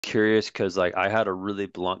curious because like I had a really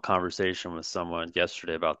blunt conversation with someone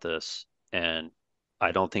yesterday about this, and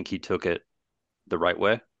I don't think he took it the right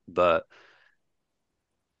way, but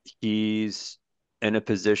he's in a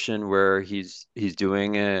position where he's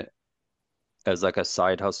doing it as like a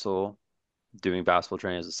side hustle, doing basketball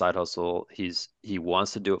training as a side hustle. He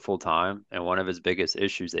wants to do it full time, and one of his biggest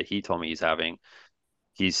issues that he told me he's having,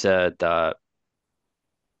 he said that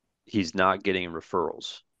he's not getting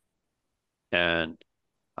referrals. And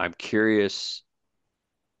I'm curious,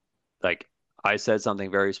 like I said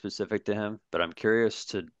something very specific to him, but I'm curious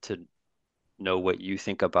to know what you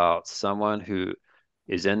think about someone who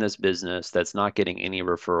is in this business that's not getting any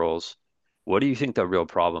referrals. What do you think the real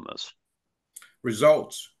problem is?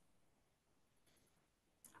 Results,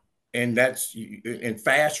 and that's and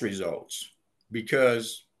fast results,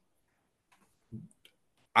 because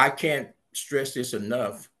I can't stress this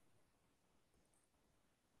enough.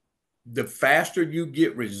 The faster you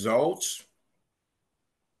get results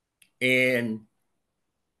and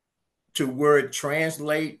to where it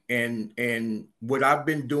translate, and what I've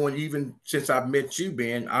been doing even since I've met you,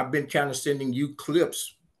 Ben, I've been kind of sending you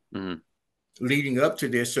clips Hmm. leading up to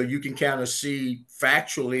this so you can kind of see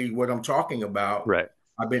factually what I'm talking about. Right.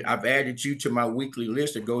 I've added you to my weekly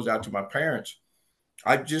list that goes out to my parents.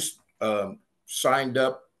 I just signed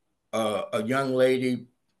up a young lady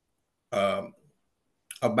um,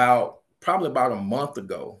 about probably about a month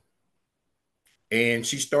ago, and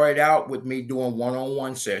she started out with me doing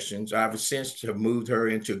one-on-one sessions. I've since have moved her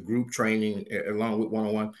into group training along with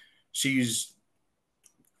one-on-one. She's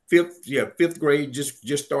fifth grade,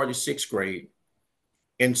 just started sixth grade,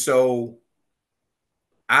 and so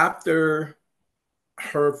after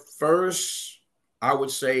her first, I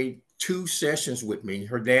would say, two sessions with me,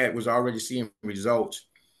 her dad was already seeing results,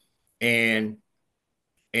 and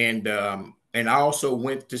and I also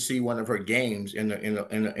went to see one of her games in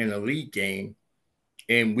a league game,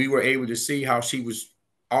 and we were able to see how she was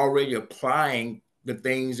already applying the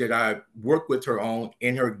things that I worked with her on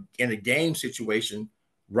in a game situation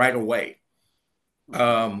right away. Hmm.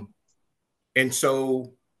 Um, and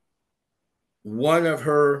so one of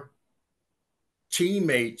her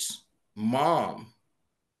teammates' mom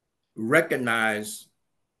recognized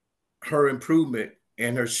her improvement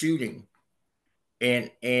in her shooting,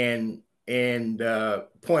 and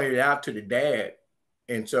pointed it out to the dad.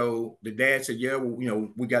 And so the dad said, "Yeah, well,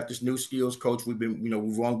 we got this new skills coach. We've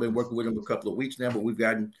only been working with him a couple of weeks now, but we've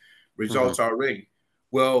gotten Hmm. results already."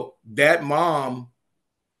 Well, that mom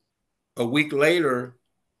a week later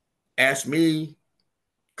asked me,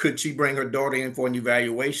 could she bring her daughter in for an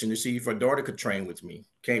evaluation to see if her daughter could train with me.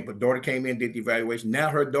 Her daughter came in, did the evaluation. Now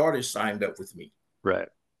her daughter's signed up with me. Right.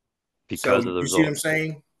 So Because of the you see what I'm results.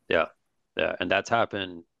 saying? Yeah. Yeah. And that's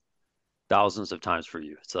happened thousands of times for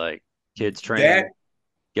you. It's like kids That train,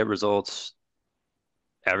 get results.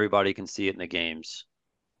 Everybody can see it in the games.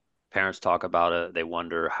 Parents talk about it. They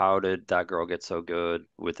wonder, how did that girl get so good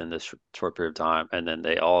within this short period of time? And then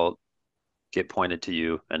they all get pointed to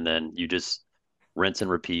you, and then you just rinse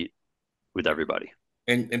and repeat with everybody.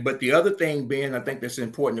 and but the other thing, Ben, I think that's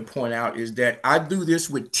important to point out is that I do this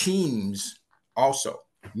with teams also,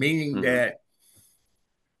 meaning Hmm. that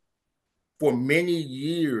for many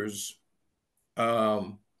years,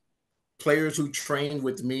 um, players who trained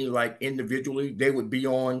with me like individually, they would be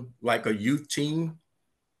on like a youth team,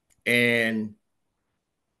 and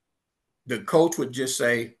the coach would just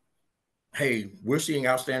say, "Hey, we're seeing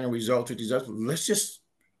outstanding results with these others. Let's just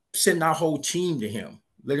send our whole team to him.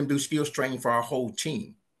 Let him do skills training for our whole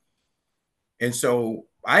team." And so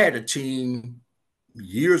I had a team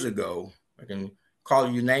years ago. I can call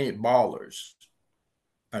it United Ballers.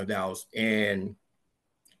 Dallas, and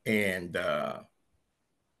uh,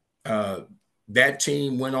 that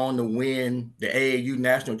team went on to win the AAU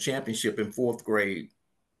national championship in fourth grade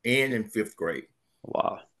and in fifth grade.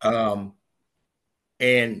 Wow. Um,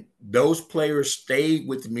 and those players stayed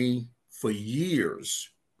with me for years.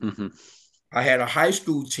 Hmm. I had a high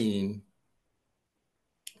school team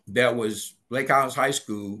that was Lake Island High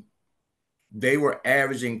School. They were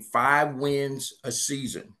averaging 5 wins a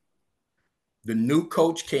season. The new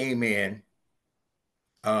coach came in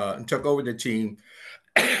and took over the team,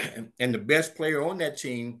 and the best player on that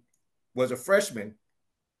team was a freshman,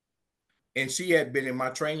 and she had been in my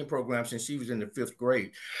training program since she was in the fifth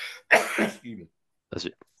grade. Excuse me. That's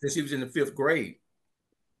it. Since she was in the fifth grade,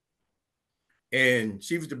 and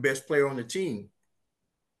she was the best player on the team.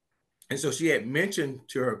 And so she had mentioned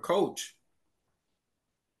to her coach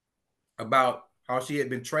about how she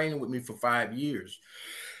had been training with me for 5 years.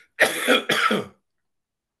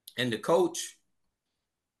 And the coach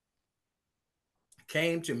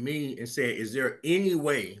came to me and said, "Is there any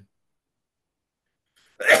way,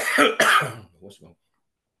 what's wrong?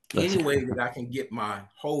 That's Any way that I can get my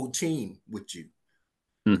whole team with you?"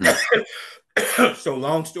 hmm So,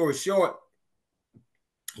 long story short,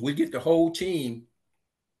 we get the whole team,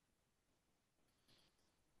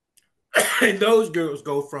 and those girls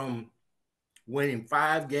go from winning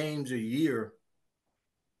 5 games a year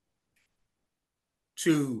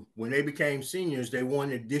to when they became seniors, they won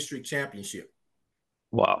the district championship.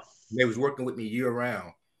 wow. They was working with me year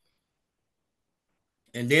round.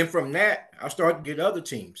 And then from that, I started to get other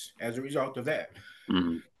teams as a result of that.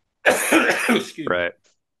 hmm Excuse me. Right.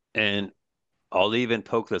 And I'll even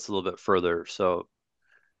poke this a little bit further. So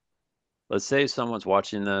let's say someone's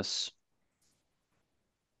watching this,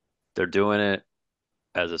 they're doing it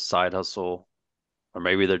as a side hustle, or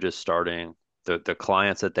maybe they're just starting. The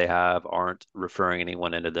clients that they have aren't referring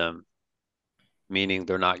anyone into them, meaning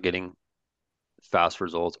they're not getting fast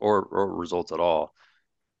results or results at all.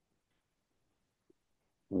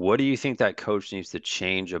 What do you think that coach needs to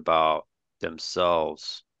change about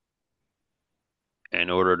themselves in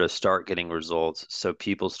order to start getting results so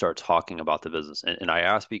people start talking about the business? And I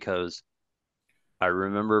ask because I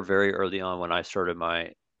remember very early on when I started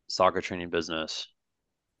my soccer training business,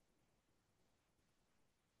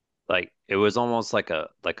 like it was almost like a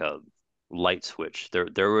light switch.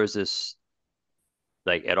 There was this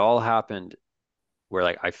like it all happened where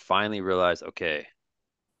like I finally realized, okay,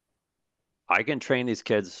 I can train these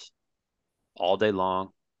kids all day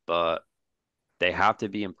long, but they have to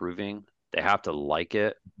be improving. They have to like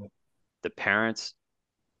it. The parents,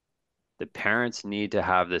 the parents need to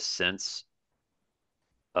have this sense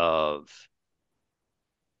of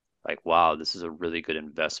like, wow, this is a really good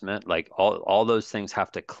investment. Like all those things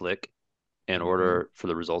have to click in Mm-hmm. order for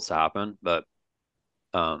the results to happen. But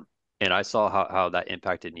um and I saw how that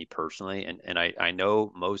impacted me personally. And I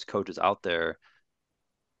know most coaches out there,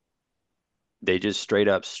 they just straight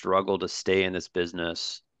up struggle to stay in this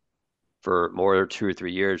business for more than 2 or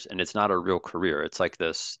 3 years, and it's not a real career.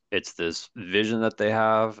 It's this vision that they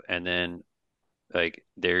have, and then like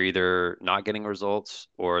they're either not getting results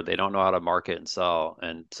or they don't know how to market and sell,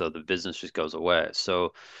 and so the business just goes away.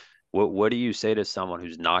 So what do you say to someone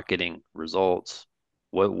who's not getting results?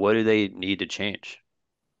 What do they need to change?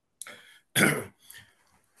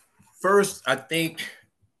 First, I think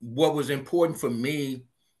what was important for me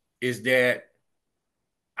is that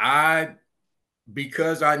I,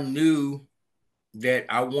 because I knew that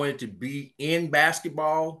I wanted to be in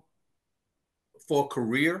basketball for a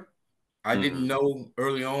career. I didn't Hmm know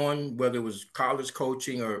early on whether it was college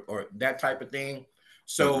coaching or that type of thing.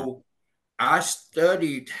 hmm So I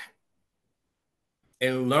studied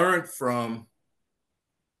and learned from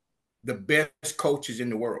the best coaches in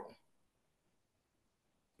the world.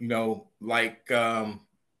 Like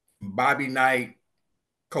Bobby Knight,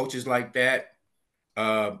 coaches like that.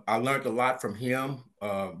 I learned a lot from him.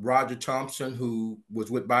 Roger Thompson, who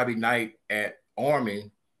was with Bobby Knight at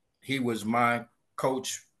Army, he was my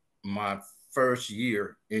coach my first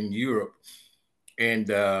year in Europe,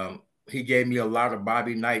 and he gave me a lot of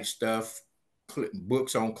Bobby Knight stuff,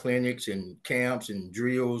 books on clinics and camps and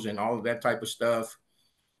drills and all of that type of stuff.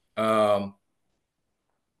 Um,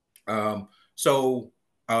 um, so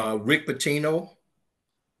Rick Pitino,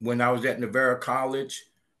 when I was at Navarra College,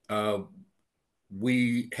 uh,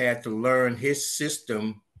 we had to learn his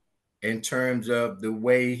system in terms of the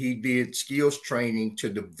way he did skills training to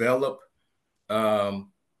develop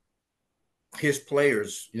um, his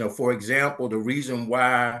players. For example, the reason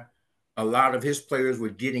why a lot of his players were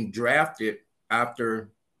getting drafted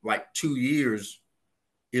after like 2 years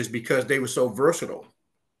is because they were so versatile.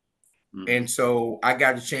 hmm And so I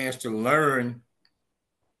got a chance to learn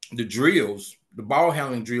the drills, the ball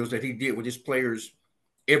handling drills that he did with his players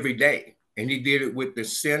every day. And he did it with the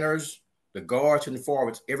centers, the guards, and the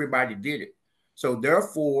forwards. Everybody did it. So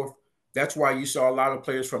therefore, that's why you saw a lot of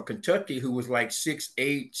players from Kentucky who was like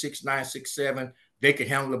 6'8", 6'9", 6'7". They could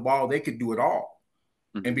handle the ball. They could do it all.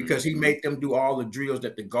 And hmm because he made them do all the drills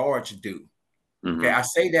that the guards do. Okay, hmm I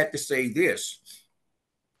say that to say this.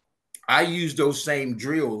 I use those same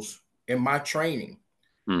drills in my training.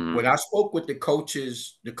 hmm When I spoke with the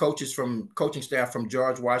coaches from coaching staff from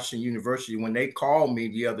George Washington University, when they called me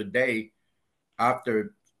the other day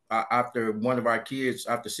after after one of our kids,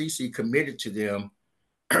 after CC committed to them,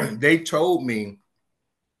 they told me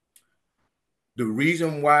the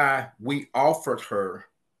reason why we offered her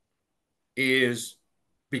is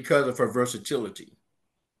because of her versatility.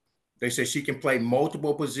 They say she can play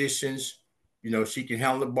multiple positions. She can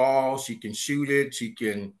handle the ball, she can shoot it, she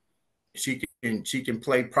can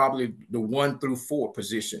play probably the 1 through 4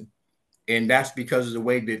 position. And that's because of the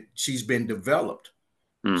way that she's been developed.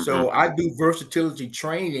 Hmm. So I do versatility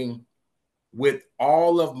training with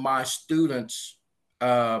all of my students.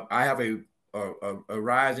 I have a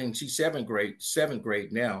rising. She's seventh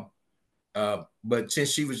grade now. But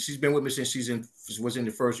since she's been with me since was in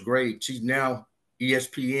the first grade. She's now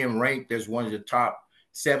ESPN ranked as one of the top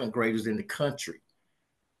seventh graders in the country.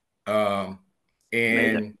 Um,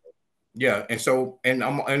 Amazing. and yeah, and so I'm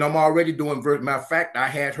already doing. Matter of fact, I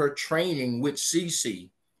had her training with CC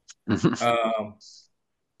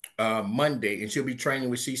um, Monday, and she'll be training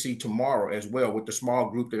with CC tomorrow as well with the small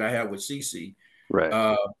group that I have with CC. Right.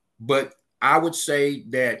 Uh, but I would say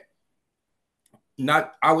that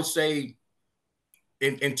not. I would say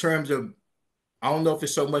in terms of I don't know if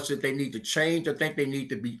it's so much that they need to change. I think they need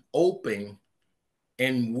to be open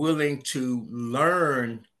and willing to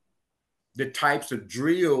learn the types of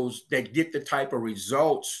drills that get the type of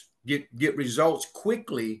results, get results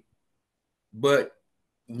quickly. But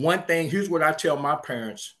one thing, here's what I tell my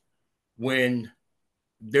parents when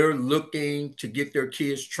they're looking to get their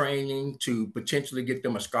kids training to potentially get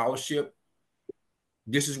them a scholarship.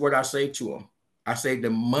 This is what I say to them. I say the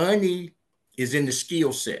money is in the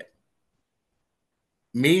skill set,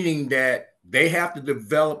 meaning that they have to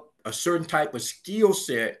develop a certain type of skill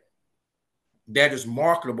set that is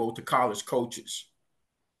marketable to college coaches.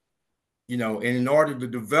 And in order to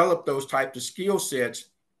develop those types of skill sets,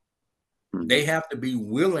 Hmm. they have to be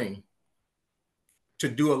willing to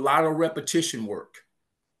do a lot of repetition work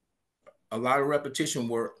in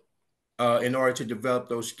order to develop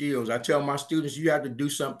those skills. I tell my students, you have to do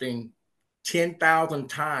something 10,000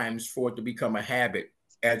 times for it to become a habit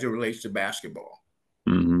as it relates to basketball.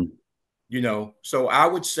 Hmm. So I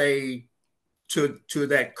would say to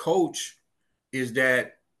that coach is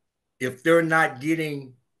that if they're not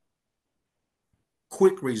getting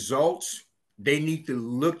quick results, they need to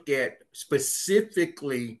look at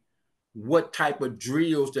specifically what type of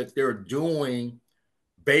drills that they're doing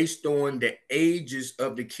based on the ages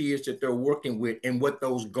of the kids that they're working with and what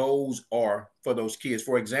those goals are for those kids.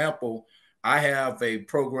 For example, I have a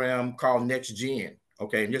program called Next Gen,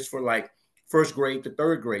 okay, and just for like first grade to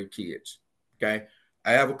third grade kids, okay.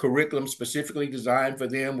 I have a curriculum specifically designed for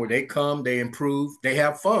them where they come, they improve, they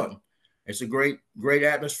have fun. It's a great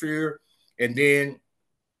atmosphere. And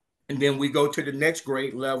then we go to the next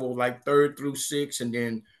grade level, like third through sixth, and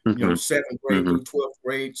then Hmm. seventh grade Hmm. through 12th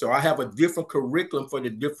grade. So I have a different curriculum for the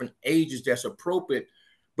different ages that's appropriate,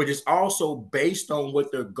 but it's also based on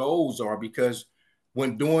what their goals are. Because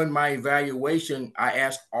when doing my evaluation, I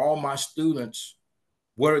ask all my students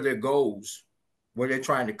what are their goals, what are they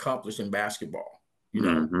trying to accomplish in basketball.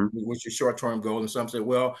 Hmm. What's your short-term goal? And some say,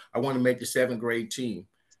 well, I want to make the seventh grade team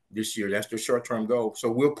this year. That's their short-term goal. So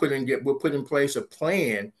we'll put in place a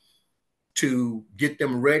plan to get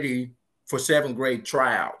them ready for seventh grade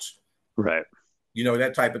tryouts, Right.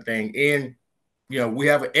 that type of thing. And, we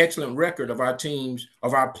have an excellent record of our teams,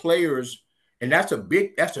 of our players. And that's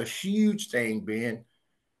a huge thing, Ben,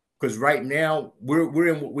 because right now we're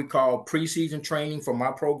in what we call preseason training for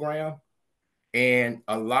my program. And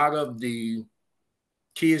a lot of the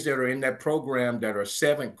kids that are in that program that are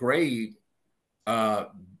seventh grade, uh,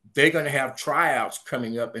 they're going to have tryouts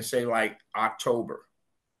coming up in say like October.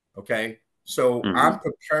 Okay. So Hmm. I'm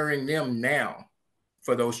preparing them now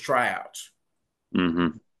for those tryouts. Hmm.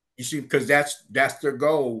 You see, because that's their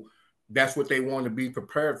goal. That's what they want to be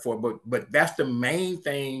prepared for. But that's the main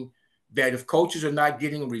thing that if coaches are not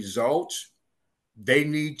getting results, they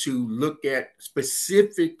need to look at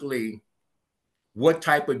specifically what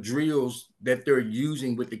type of drills that they're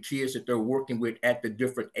using with the kids that they're working with at the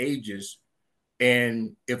different ages.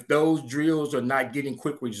 And if those drills are not getting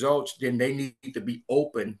quick results, then they need to be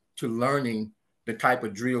open to learning the type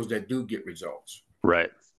of drills that do get results. Right.